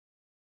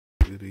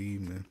Good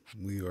evening.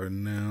 We are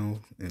now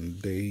in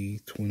day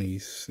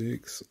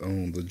 26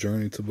 on the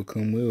journey to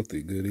become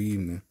wealthy. Good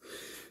evening.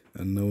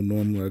 I know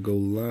normally I go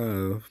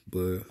live,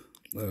 but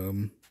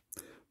I'm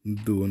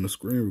doing a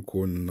screen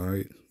recording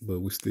tonight.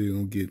 But we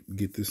still gonna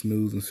get this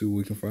news and see what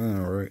we can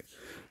find, right?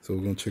 So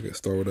we're gonna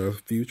start with our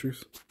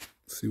futures,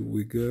 see what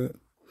we got.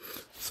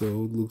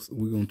 So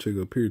we're gonna check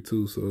up here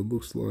too. So it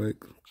looks like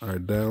our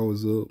Dow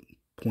is up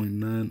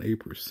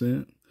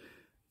 0.98%.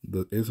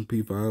 The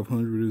S&P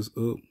 500 is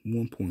up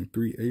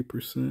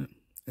 1.38%,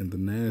 and the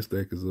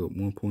NASDAQ is up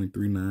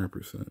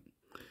 1.39%.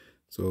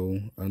 So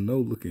I know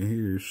looking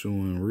here is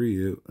showing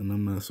red, and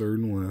I'm not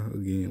certain why.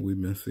 Again,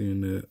 we've been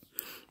seeing that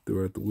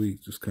throughout the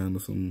week, just kind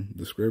of some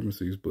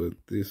discrepancies, but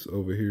this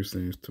over here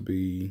seems to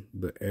be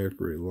the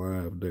accurate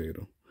live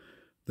data.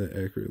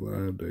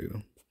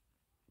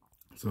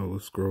 So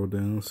let's scroll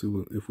down, see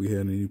if we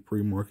had any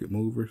pre-market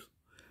movers.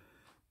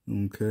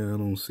 Okay, I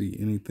don't see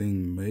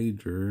anything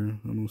major.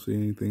 I don't see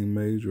anything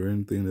major or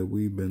anything that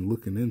we've been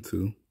looking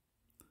into.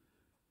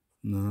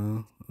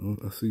 Nah,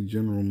 I see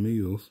General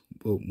Mills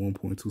up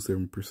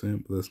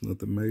 1.27%, but that's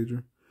nothing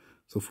major.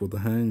 So for the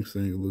Hang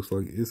Seng, it looks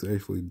like it's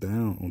actually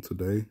down on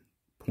today,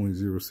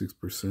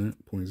 0.06%.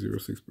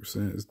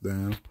 0.06% is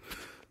down.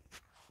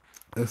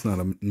 That's not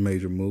a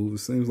major move. It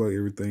seems like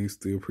everything's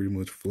still pretty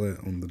much flat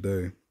on the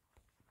day.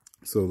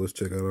 So let's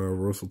check out our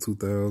Russell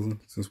 2000,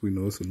 since we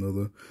know it's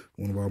another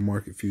one of our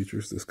market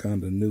futures that's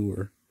kind of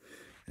newer.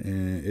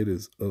 And it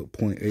is up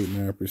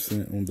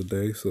 0.89% on the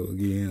day. So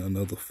again,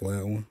 another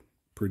flat one,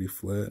 pretty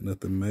flat,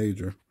 nothing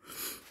major.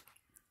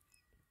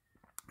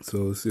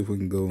 So let's see if we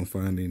can go and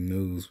find any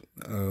news.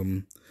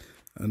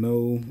 I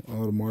know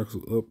all the markets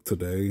were up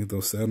today.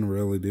 The Saturn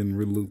rally didn't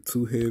really look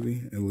too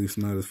heavy, at least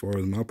not as far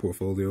as my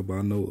portfolio, but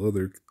I know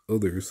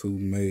others who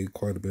made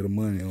quite a bit of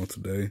money on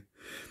today.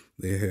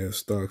 They had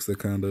stocks that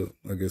kind of,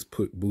 I guess,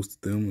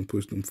 boosted them and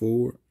pushed them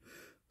forward.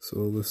 So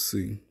let's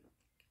see.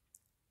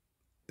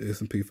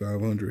 S&P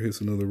 500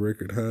 hits another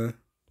record high.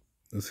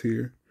 That's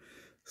here.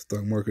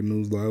 Stock market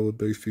news live with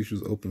base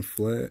futures open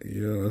flat.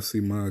 Yeah, I see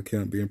my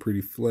account being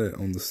pretty flat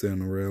on the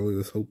Saturn rally.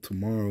 Let's hope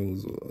tomorrow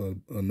is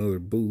another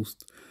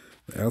boost.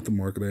 The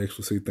aftermarket, I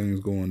actually see things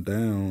going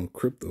down.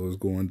 Crypto is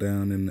going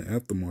down in the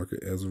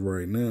aftermarket as of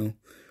right now.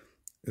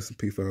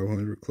 S&P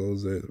 500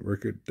 closed at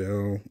record.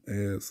 Dow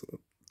adds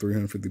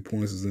 350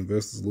 points as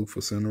investors look for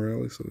Saturn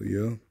rally. So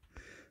yeah,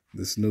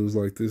 this news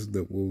like this is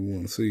that what we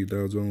want to see.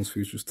 Dow Jones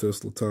futures,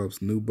 Tesla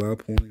tops new buy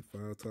point,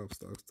 5 top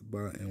stocks to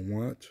buy and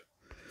watch.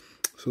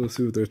 So let's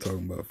see what they're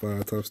talking about.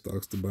 5 top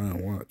stocks to buy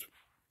and watch.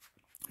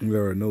 We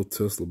already know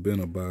Tesla been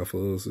a buy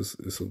for us.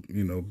 It's a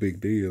big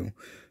deal.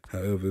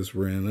 However, it's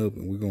ran up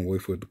and we're gonna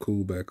wait for it to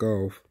cool back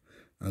off.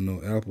 I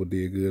know Apple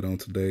did good on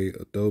today.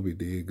 Adobe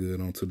did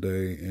good on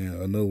today.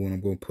 And another one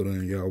I'm going to put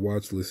on y'all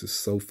watch list is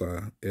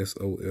SOFI,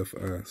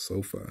 S-O-F-I,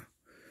 SOFI.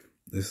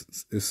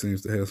 It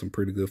seems to have some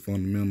pretty good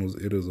fundamentals.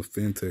 It is a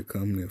fintech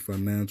company, a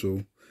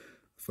financials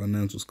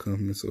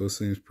company, so it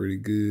seems pretty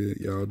good.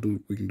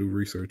 We can do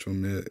research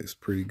on that. It's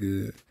pretty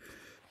good.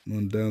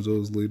 One Dow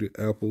Jones leader,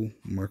 Apple,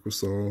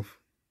 Microsoft,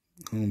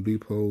 Home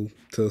Depot,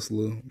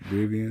 Tesla,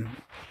 Rivian.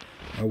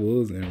 I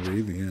was in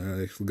Rivian.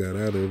 I actually got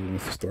out of it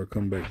once it started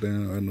coming back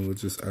down. I know it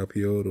just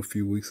IPO'd a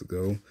few weeks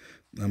ago.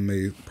 I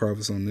made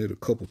profits on it a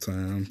couple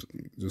times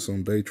just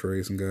on day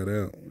trades and got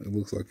out. It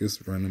looks like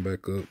it's running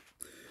back up.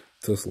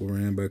 Tesla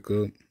ran back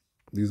up.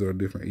 These are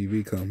different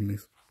EV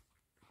companies.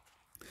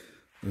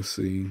 Let's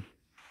see.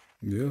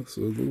 Yeah,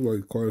 so it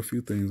looks like quite a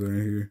few things are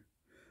in here.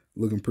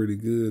 Looking pretty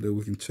good that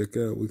we can check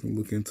out. We can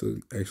look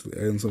into actually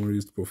adding some of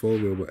these to the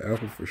portfolio. But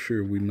Apple for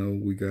sure, we know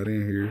we got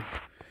in here.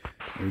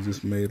 We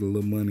just made a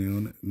little money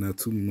on it. Not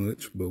too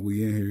much, but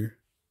we in here.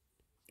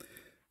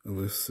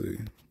 Let's see.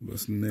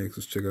 What's next?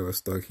 Let's check out our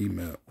stock heat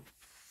map.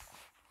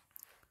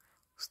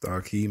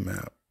 Stock heat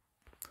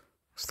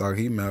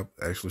map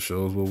actually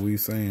shows what we're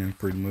saying.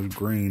 Pretty much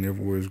green.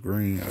 Everywhere is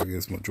green. I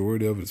guess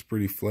majority of it's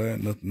pretty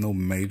flat. No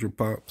major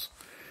pops.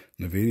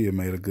 NVIDIA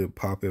made a good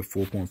pop at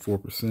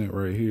 4.4%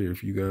 right here,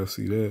 if you guys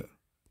see that.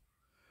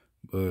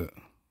 But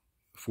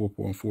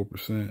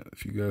 4.4%,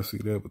 if you guys see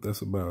that, but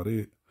that's about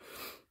it.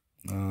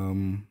 I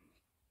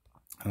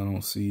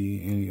don't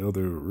see any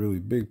other really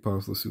big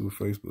pops. Let's see what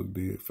Facebook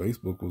did.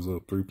 Facebook was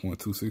up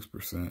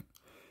 3.26%.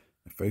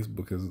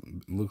 Facebook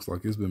looks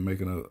like it's been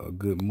making a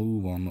good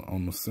move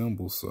on the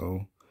symbols.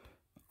 So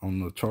on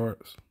the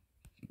charts,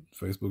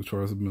 Facebook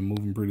charts have been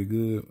moving pretty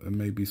good. It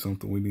may be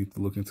something we need to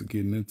look into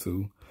getting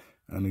into.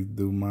 I need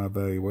to do my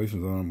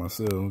evaluations on it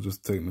myself,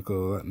 just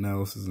technical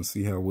analysis, and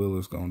see how well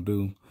it's going to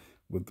do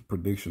with the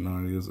prediction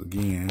on it. Is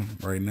again,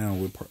 right now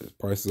with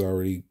prices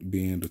already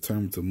being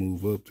determined to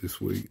move up this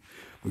week,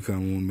 we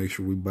kind of want to make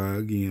sure we buy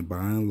again,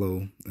 buying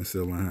low and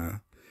selling high.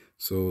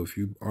 So if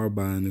you are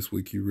buying this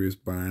week, you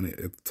risk buying it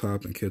at the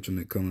top and catching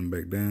it coming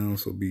back down.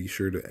 So be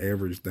sure to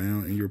average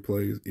down in your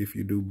plays if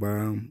you do buy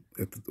them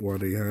while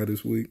they high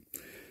this week.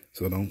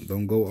 So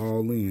don't go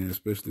all in,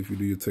 especially if you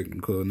do your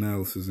technical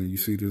analysis and you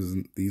see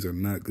these are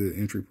not good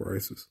entry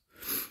prices.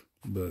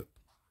 But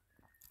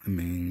I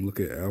mean, look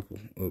at Apple,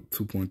 up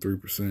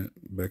 2.3%,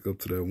 back up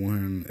to that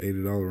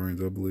 $180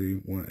 range, I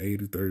believe,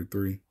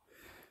 180.33.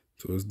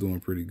 So it's doing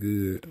pretty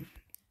good.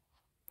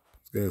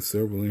 It's got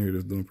several in here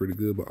that's doing pretty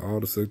good, but all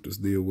the sectors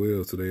did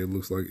well today, it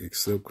looks like,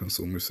 except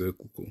consumer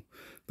cyclical.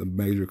 The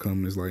major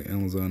companies like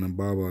Amazon and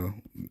Baba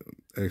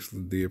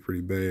actually did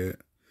pretty bad.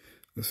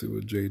 Let's see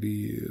what JD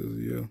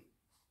is, yeah.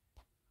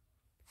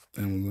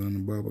 Amazon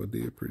and Baba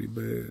did pretty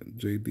bad.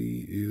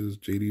 JD is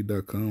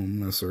JD.com. I'm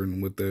not certain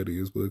what that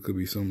is, but it could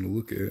be something to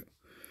look at.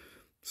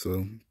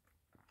 So,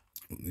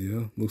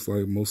 yeah, looks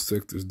like most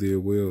sectors did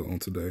well on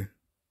today.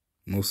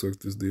 Most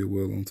sectors did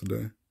well on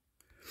today.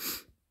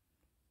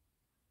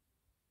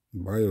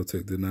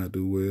 Biotech did not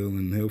do well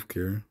in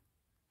healthcare,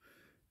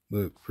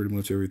 but pretty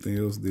much everything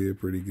else did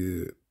pretty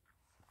good.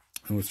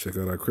 Let's check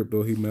out our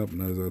crypto heat map.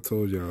 And as I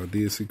told y'all, I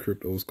did see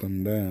cryptos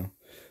coming down.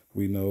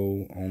 We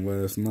know on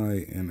last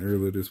night and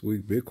earlier this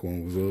week,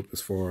 Bitcoin was up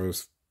as far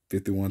as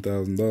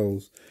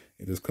 $51,000.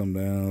 It has come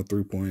down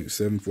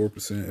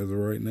 3.74% as of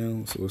right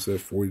now. So it's at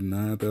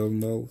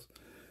 $49,000.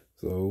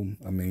 So,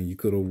 I mean, you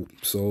could have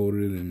sold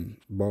it and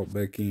bought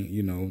back in.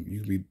 You know, you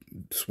could be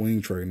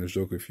swing trading this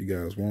joker if you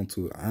guys want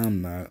to.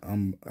 I'm not.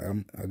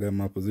 I got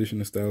my position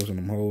established and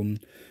I'm holding.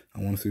 I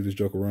want to see this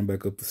joker run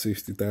back up to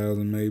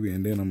 60,000 maybe,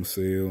 and then I'm gonna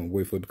sell and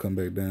wait for it to come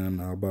back down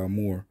and I'll buy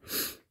more.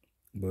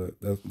 But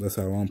that's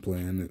how I'm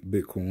playing it,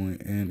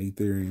 Bitcoin and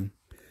Ethereum.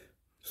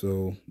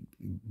 So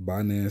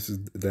Binance is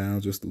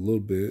down just a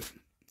little bit.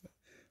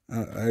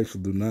 I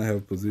actually do not have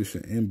a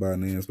position in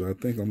Binance, but I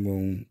think I'm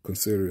going to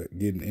consider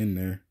getting in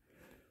there.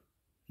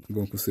 I'm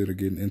going to consider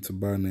getting into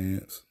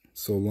Binance.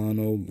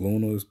 Solana,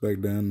 Luna is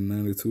back down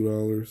to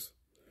 $92.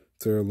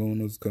 Terra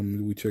Luna's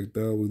coming, we checked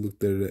out. We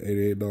looked at it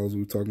at $88.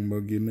 We were talking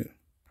about getting it.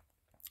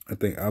 I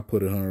think I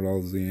put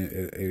 $100 in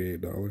at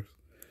 $88.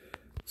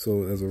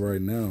 So as of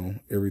right now,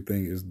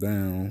 everything is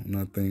down. And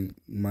I think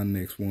my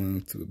next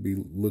one to be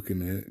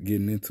looking at,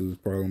 getting into is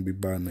probably going to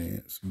be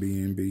Binance,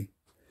 BNB.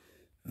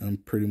 I'm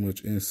pretty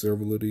much in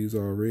several of these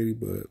already,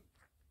 but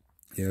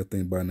yeah, I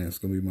think Binance is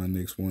going to be my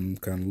next one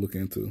to kind of look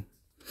into.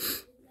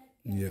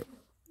 Yep.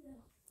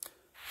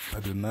 I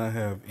do not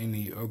have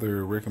any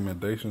other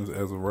recommendations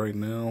as of right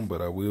now,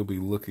 but I will be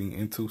looking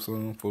into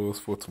some for us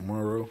for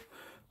tomorrow.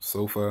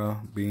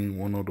 SOFI being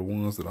one of the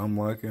ones that I'm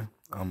liking.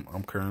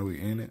 I'm currently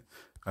in it.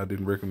 I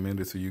didn't recommend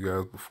it to you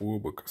guys before,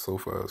 but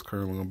SOFI is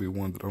currently going to be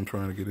one that I'm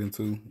trying to get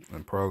into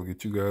and probably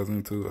get you guys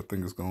into. I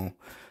think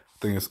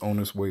it's on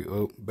its way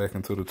up back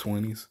into the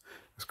 20s.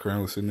 It's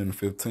currently sitting in the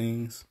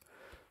 15s.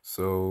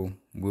 So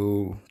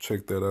we'll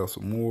check that out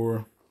some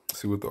more.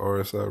 See what the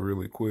RSI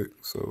really quick.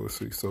 So let's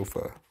see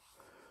SOFI.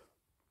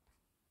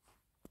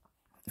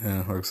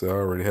 And like I said, I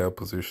already have a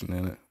position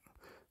in it.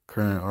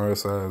 Current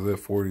RSI is at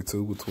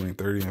 42. Between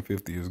 30 and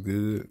 50 is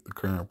good. The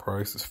current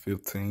price is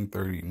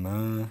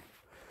 $15.39.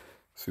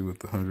 See what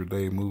the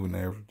 100-day moving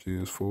average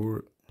is for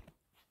it.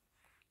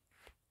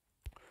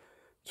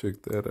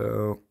 Check that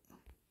out.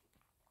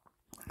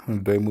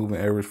 100-day moving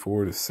average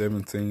for it is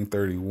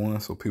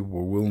 $17.31. So people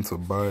were willing to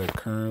buy it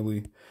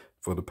currently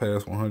for the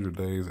past 100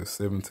 days at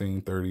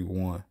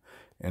 $17.31.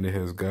 And it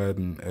has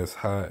gotten as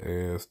high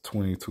as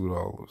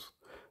 $22.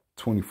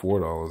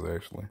 $24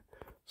 actually.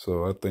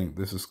 So I think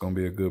this is going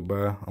to be a good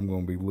buy. I'm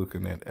going to be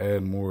looking at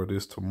adding more of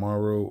this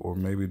tomorrow, or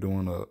maybe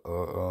doing a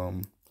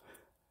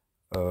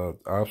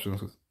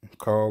options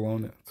call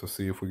on it to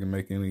see if we can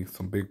make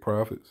some big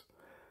profits.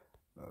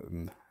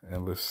 And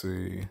let's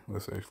see.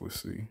 Let's actually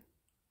see.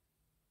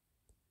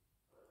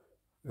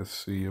 Let's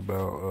see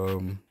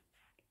about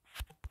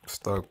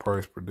stock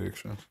price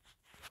prediction.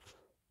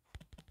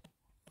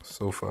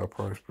 SOFI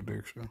price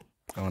prediction.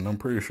 And I'm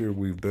pretty sure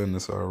we've done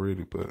this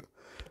already, but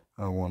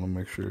I want to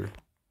make sure.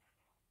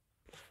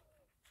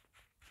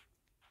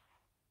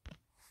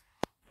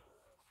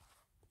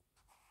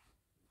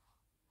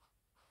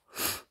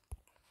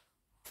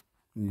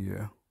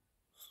 Yeah.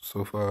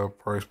 SOFI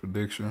price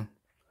prediction.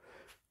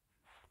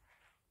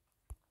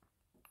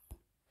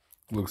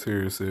 Looks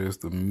here, it says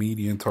the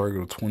median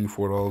target of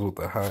 $24 with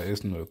a high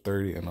estimate of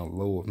 30 and a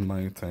low of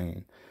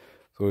 19.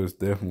 So it's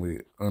definitely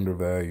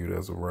undervalued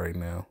as of right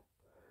now.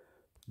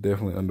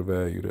 Definitely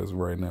undervalued as of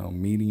right now.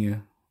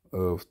 Median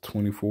of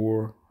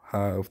 24,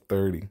 high of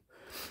 30.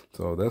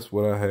 So that's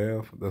what I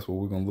have. That's what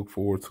we're going to look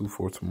forward to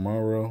for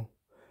tomorrow.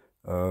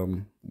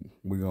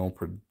 We're going to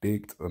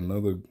predict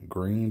another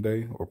green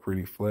day or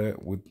pretty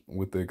flat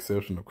with the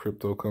exception of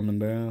crypto coming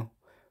down.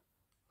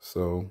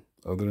 So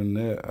other than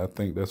that, I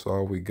think that's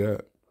all we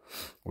got.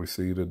 We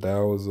see the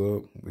Dow is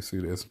up. We see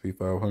the S&P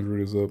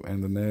 500 is up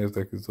and the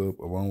NASDAQ is up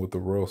along with the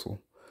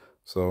Russell.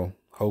 So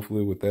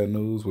hopefully with that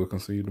news, we'll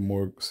continue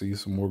to see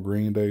some more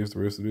green days the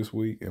rest of this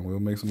week and we'll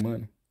make some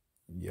money.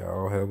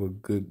 Y'all have a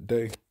good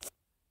day.